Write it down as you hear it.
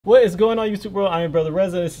What is going on, YouTube world? I'm your brother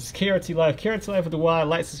Reza. This is KRTLYFE. KRTLYFE with the Y.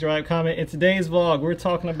 Like, subscribe, comment. In today's vlog, we're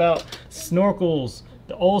talking about snorkels,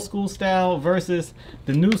 the old school style versus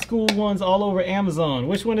the new school ones all over Amazon.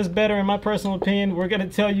 Which one is better, in my personal opinion? We're gonna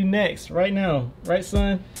tell you next, right now. Right,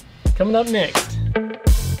 son? Coming up next.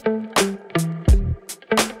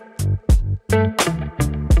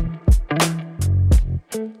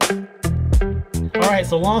 Alright,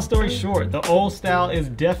 so long story short, the old style is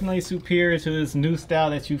definitely superior to this new style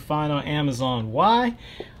that you find on Amazon. Why?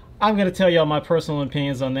 I'm going to tell y'all my personal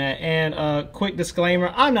opinions on that. And a quick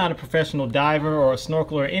disclaimer, I'm not a professional diver or a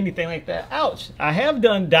snorkeler or anything like that. Ouch! I have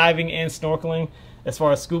done diving and snorkeling as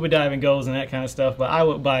far as scuba diving goes and that kind of stuff, but I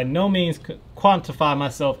would by no means quantify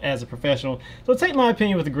myself as a professional. So take my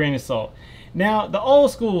opinion with a grain of salt. Now, the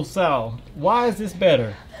old school style, why is this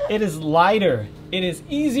better? It is lighter. It is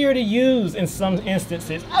easier to use in some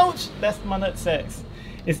instances. Ouch! That's my nutsacks.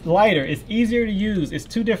 It's lighter. It's easier to use. It's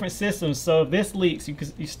two different systems. So if this leaks,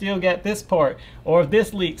 you still got this part. Or if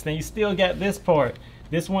this leaks, then you still got this part.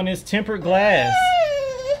 This one is tempered glass.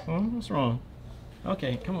 What's wrong?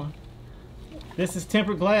 Okay, come on. This is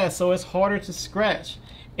tempered glass, so it's harder to scratch.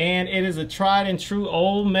 And it is a tried and true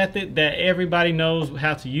old method that everybody knows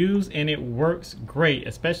how to use, and it works great,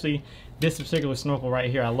 especially this particular snorkel right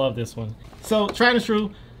here. I love this one. So tried and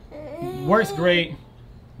true, works great,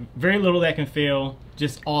 very little that can fail,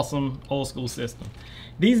 just awesome old school system.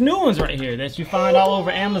 These new ones right here that you find all over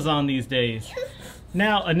Amazon these days.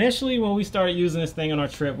 Now, initially when we started using this thing on our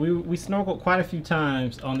trip, we snorkeled quite a few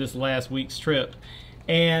times on this last week's trip,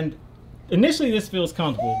 and initially this feels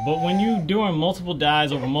comfortable, but when you're doing multiple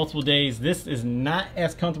dives over multiple days, this is not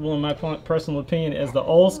as comfortable in my personal opinion as the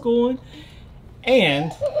old school one.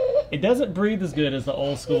 And it doesn't breathe as good as the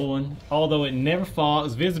old school one, although it never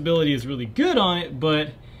fogs. Visibility is really good on it,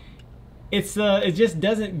 but it just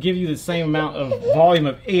doesn't give you the same amount of volume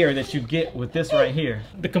of air that you get with this right here.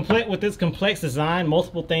 With this complex design,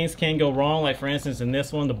 multiple things can go wrong. Like for instance, in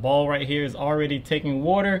this one, the ball right here is already taking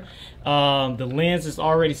water. The lens is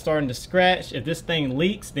already starting to scratch. If this thing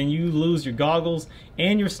leaks, then you lose your goggles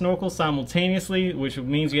and your snorkel simultaneously, which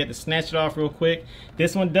means you have to snatch it off real quick.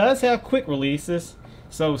 This one does have quick releases,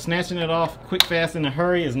 so snatching it off quick, fast, in a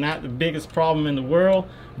hurry is not the biggest problem in the world.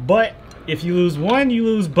 But if you lose one, you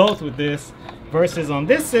lose both with this, versus on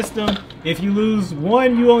this system, if you lose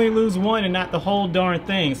one, you only lose one and not the whole darn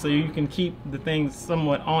thing, so you can keep the thing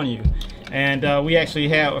somewhat on you. And we actually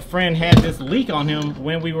have a friend had this leak on him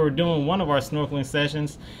when we were doing one of our snorkeling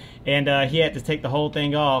sessions, and he had to take the whole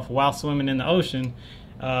thing off while swimming in the ocean,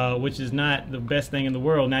 which is not the best thing in the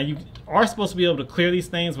world. Now, you are supposed to be able to clear these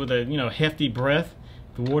things with a hefty breath.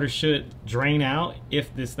 The water should drain out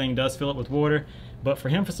if this thing does fill up with water, but for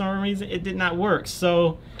him, for some reason, it did not work.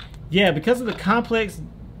 So yeah, because of the complex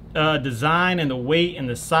design and the weight and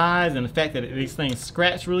the size and the fact that these things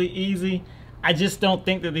scratch really easy, I just don't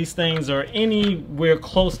think that these things are anywhere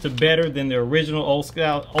close to better than the original old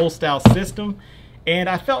style system. And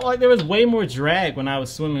I felt like there was way more drag when I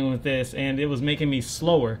was swimming with this, and it was making me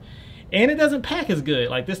slower. And it doesn't pack as good.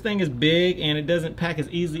 Like, this thing is big, and it doesn't pack as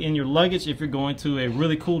easily in your luggage if you're going to a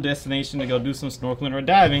really cool destination to go do some snorkeling or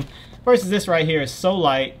diving, versus this right here is so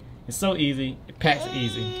light, it's so easy, it packs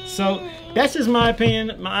easy. So that's just my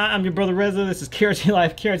opinion. I'm your brother Reza. This is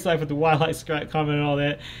KRTLYFE, KRTLYFE with the Y, like, subscribe, comment, and all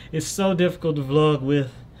that. It's so difficult to vlog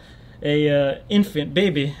with a infant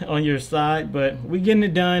baby on your side, but we're getting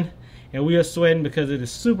it done. And we are sweating because it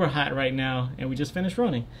is super hot right now, and we just finished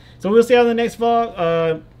running. So we'll see you on the next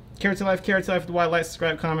vlog. KRTLYFE, KRTLYFE with the Y, like,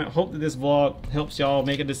 subscribe, comment. Hope that this vlog helps y'all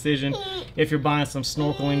make a decision if you're buying some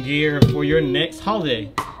snorkeling gear for your next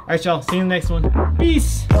holiday. Alright, y'all, see you in the next one.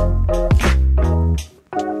 Peace!